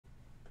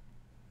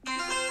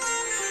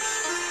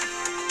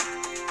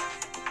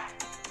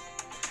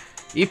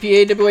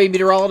EPAWA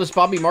meteorologist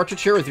Bobby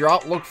Marchich here with your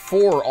outlook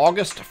for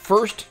August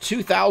 1st,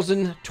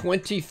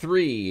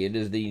 2023. It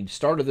is the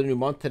start of the new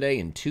month today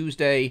and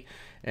Tuesday,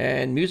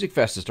 and Music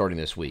Fest is starting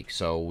this week.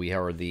 So we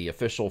are the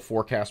official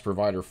forecast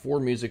provider for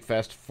Music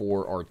Fest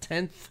for our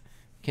 10th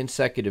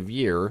consecutive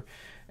year,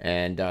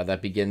 and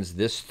that begins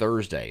this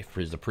Thursday.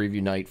 For the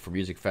preview night for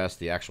Music Fest,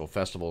 the actual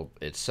festival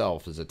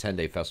itself is a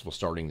 10-day festival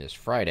starting this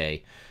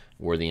Friday,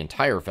 where the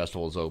entire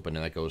festival is open,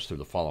 and that goes through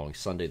the following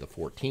Sunday, the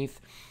 14th.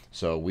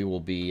 So we will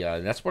be,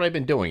 that's what I've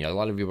been doing. A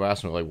lot of people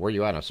ask me, like, where are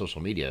you at on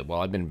social media? Well,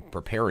 I've been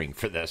preparing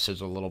for this.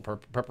 There's a little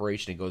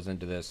preparation that goes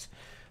into this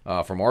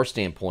from our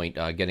standpoint,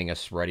 getting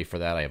us ready for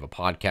that. I have a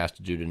podcast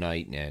to do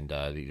tonight, and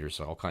there's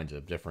all kinds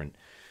of different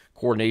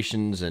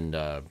coordinations and,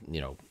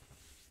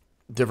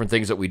 different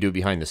things that we do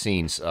behind the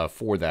scenes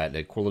for that,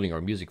 including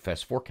our Music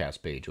Fest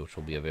forecast page, which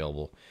will be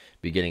available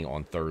beginning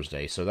on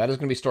Thursday. So that is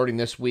going to be starting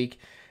this week.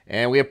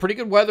 And we have pretty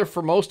good weather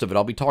for most of it.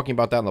 I'll be talking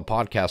about that on the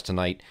podcast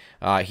tonight.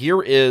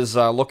 Here is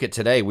a look at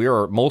today. We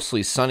are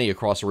mostly sunny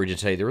across the region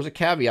today. There is a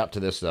caveat to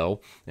this,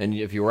 though. And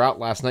if you were out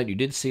last night, you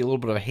did see a little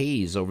bit of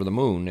haze over the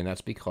moon, and that's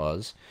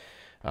because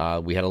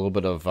we had a little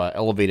bit of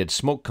elevated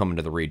smoke coming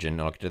to the region.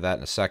 I'll get to that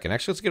in a second.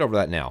 Actually, let's get over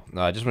that now.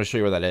 I just want to show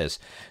you where that is.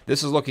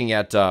 This is looking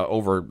at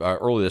over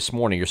early this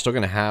morning. You're still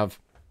going to have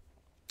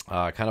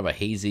kind of a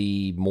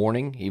hazy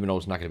morning, even though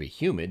it's not going to be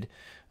humid.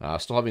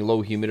 Still having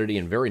low humidity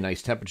and very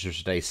nice temperatures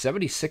today.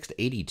 76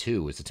 to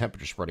 82 is the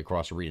temperature spread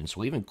across the region.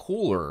 So even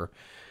cooler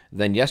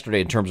than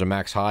yesterday in terms of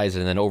max highs.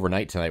 And then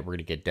overnight tonight, we're going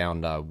to get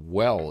down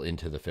well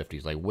into the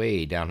 50s, like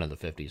way down into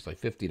the 50s, like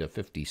 50 to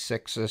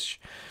 56-ish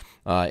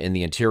in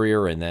the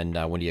interior. And then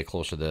when you get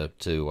closer to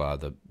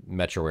the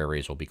metro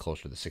areas, we'll be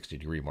closer to the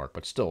 60-degree mark.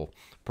 But still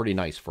pretty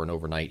nice for an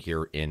overnight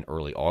here in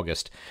early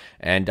August.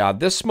 And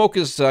this smoke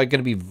is going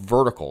to be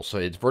vertical, so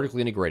it's vertically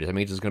integrated. That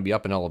means it's going to be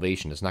up in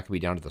elevation. It's not going to be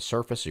down to the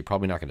surface, so you're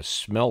probably not going to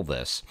smell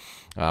this.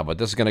 But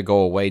this is going to go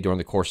away during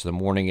the course of the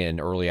morning,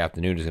 and early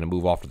afternoon is going to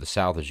move off to the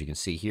south, as you can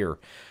see here.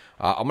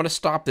 I'm going to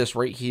stop this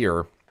right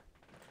here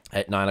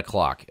at 9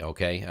 o'clock,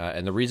 okay?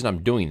 And the reason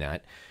I'm doing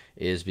that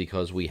is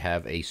because we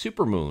have a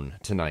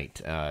supermoon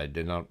tonight.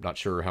 Not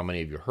sure how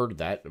many of you heard of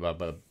that,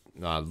 but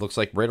looks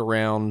like right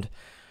around...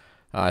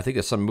 I think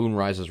the sun moon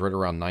rises right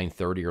around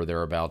 9:30 or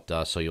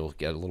thereabout, so you'll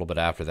get a little bit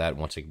after that.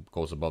 Once it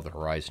goes above the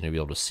horizon, you'll be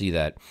able to see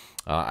that.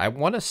 I'm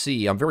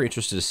very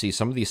interested to see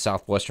some of these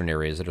southwestern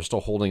areas that are still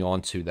holding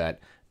on to that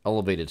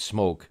elevated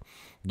smoke,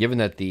 given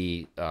that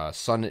the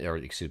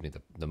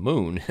the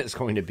moon is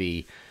going to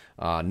be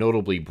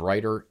notably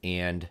brighter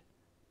and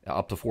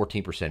up to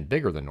 14%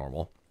 bigger than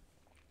normal.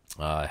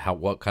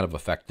 What kind of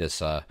effect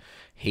this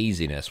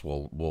haziness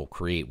will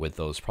create with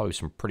those probably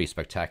some pretty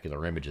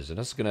spectacular images. And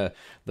this is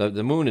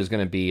the moon is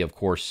gonna be, of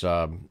course,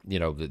 the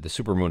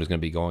supermoon is gonna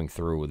be going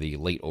through the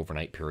late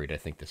overnight period. I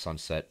think the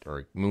sunset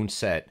or moon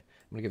set.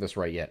 I'm gonna get this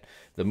right yet.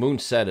 The moon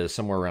set is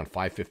somewhere around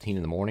 5:15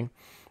 in the morning.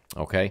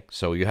 Okay,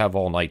 so you have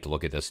all night to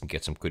look at this and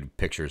get some good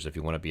pictures if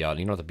you want to be out.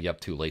 You don't have to be up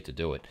too late to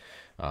do it.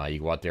 You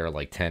go out there at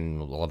like 10,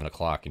 11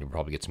 o'clock, and you'll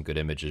probably get some good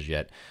images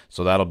yet.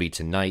 So that'll be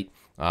tonight.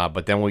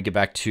 But then when we get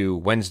back to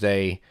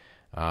Wednesday,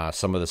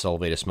 some of this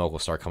elevated smoke will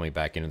start coming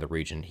back into the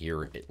region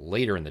here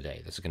later in the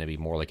day. This is going to be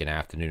more like an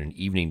afternoon and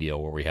evening deal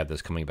where we have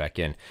this coming back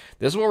in.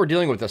 This is what we're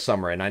dealing with this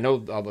summer, and I know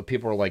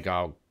people are like,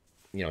 oh,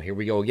 here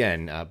we go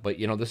again. But,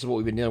 this is what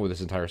we've been dealing with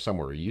this entire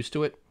summer. We're used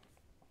to it.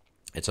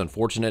 It's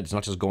unfortunate. It's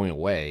not just going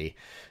away.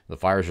 The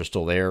fires are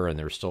still there, and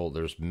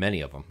there's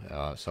many of them.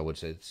 So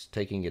it's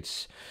taking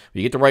its. If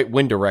you get the right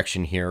wind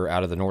direction here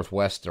out of the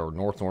northwest or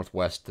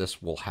northwest,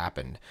 this will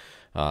happen.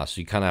 So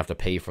you kind of have to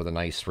pay for the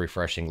nice,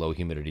 refreshing, low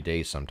humidity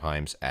days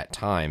sometimes at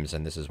times,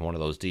 and this is one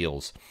of those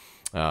deals.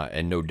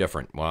 And no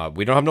different.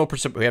 We have no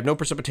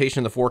precipitation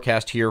in the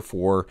forecast here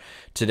for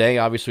today.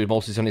 Obviously,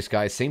 mostly sunny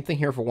skies. Same thing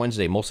here for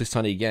Wednesday. Mostly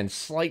sunny again.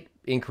 Slight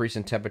increase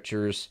in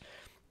temperatures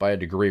by a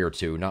degree or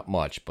two, not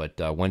much, but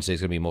Wednesday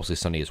is going to be mostly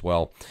sunny as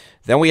well.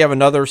 Then we have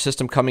another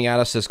system coming at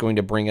us that's going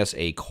to bring us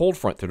a cold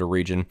front through the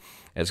region.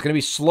 It's going to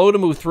be slow to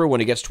move through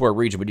when it gets to our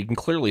region, but you can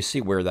clearly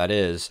see where that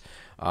is.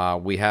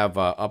 We have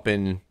up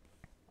in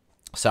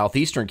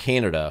southeastern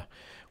Canada,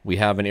 we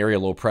have an area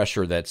low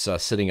pressure that's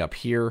sitting up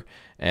here,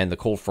 and the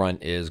cold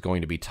front is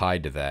going to be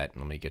tied to that.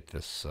 Let me get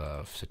this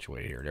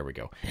situated here. There we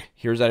go.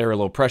 Here's that area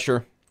low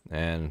pressure,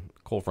 and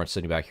cold front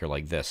sitting back here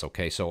like this.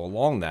 Okay, so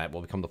along that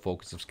will become the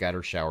focus of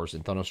scattered showers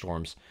and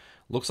thunderstorms.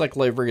 Looks like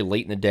very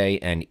late in the day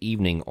and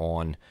evening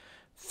on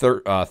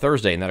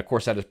Thursday, and then of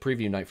course that is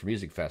preview night for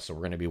Music Fest, so we're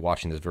going to be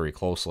watching this very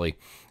closely.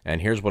 And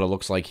here's what it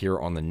looks like here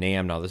on the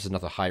NAM. Now this is not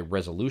the high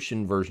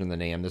resolution version of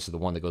the NAM. This is the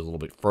one that goes a little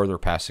bit further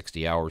past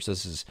 60 hours.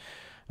 This is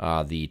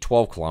the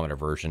 12-kilometer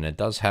version. It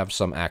does have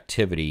some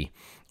activity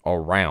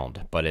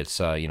around, but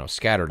it's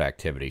scattered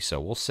activity,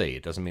 so we'll see.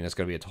 It doesn't mean it's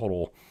going to be a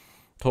total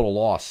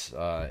loss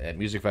at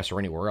Music Fest or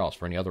anywhere else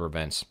for any other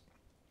events.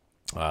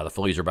 The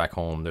Phillies are back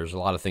home. There's a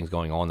lot of things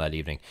going on that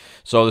evening.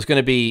 So there's going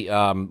to be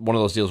one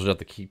of those deals where you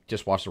have to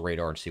just watch the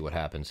radar and see what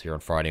happens here on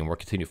Friday. And we'll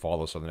continue to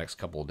follow this over the next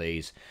couple of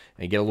days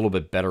and get a little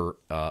bit better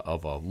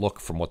of a look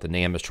from what the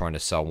NAM is trying to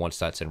sell once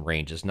that's in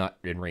range. It's not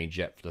in range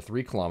yet for the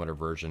 3-kilometer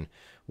version,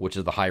 which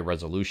is the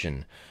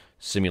high-resolution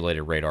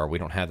simulated radar. We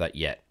don't have that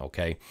yet,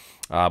 okay?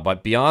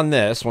 But beyond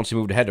this, once we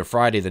move ahead to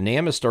Friday, the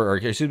NAM is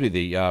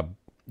the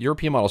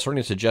European model is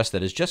starting to suggest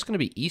that it's just going to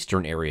be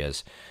eastern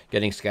areas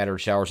getting scattered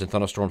showers and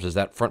thunderstorms as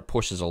that front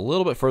pushes a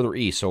little bit further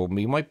east. So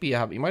we might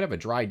have a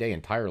dry day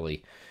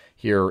entirely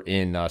here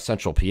in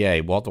central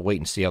PA. We'll have to wait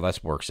and see how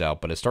that works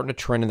out. But it's starting to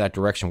trend in that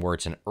direction where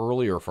it's an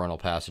earlier frontal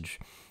passage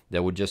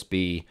that would just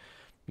be,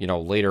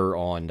 later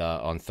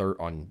on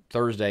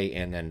Thursday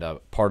and then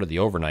part of the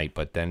overnight.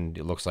 But then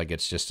it looks like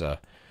it's just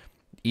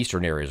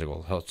eastern areas.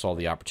 It's all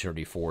the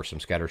opportunity for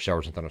some scattered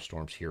showers and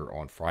thunderstorms here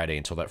on Friday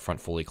until that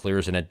front fully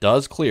clears. And it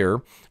does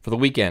clear for the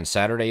weekend.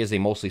 Saturday is a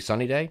mostly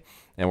sunny day,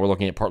 and we're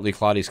looking at partly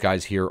cloudy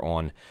skies here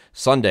on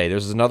Sunday.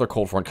 There's another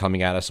cold front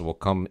coming at us that will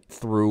come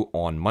through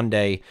on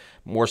Monday.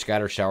 More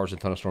scattered showers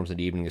and thunderstorms in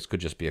the evening. This could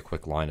just be a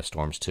quick line of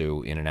storms,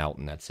 too, in and out,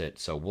 and that's it.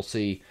 So we'll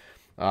see.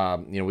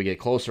 We get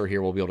closer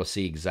here, we'll be able to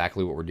see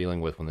exactly what we're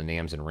dealing with when the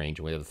NAM's in range,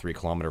 and we have the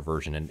 3-kilometer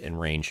version in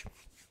range.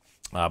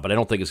 But I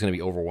don't think it's going to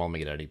be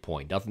overwhelming at any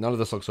point. None of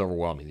this looks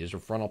overwhelming. These are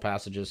frontal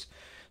passages,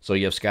 so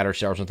you have scattered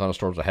showers and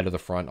thunderstorms ahead of the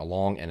front,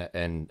 along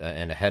and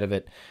ahead of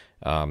it.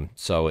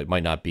 So it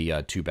might not be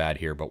too bad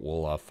here, but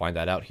we'll find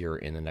that out here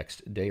in the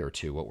next day or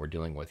two, what we're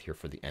dealing with here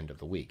for the end of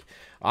the week.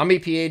 I'm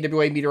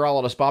EPAWA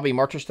meteorologist Bobby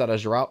Marchus. That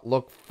is your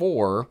outlook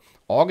for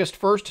August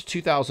 1st,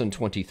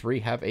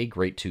 2023. Have a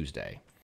great Tuesday.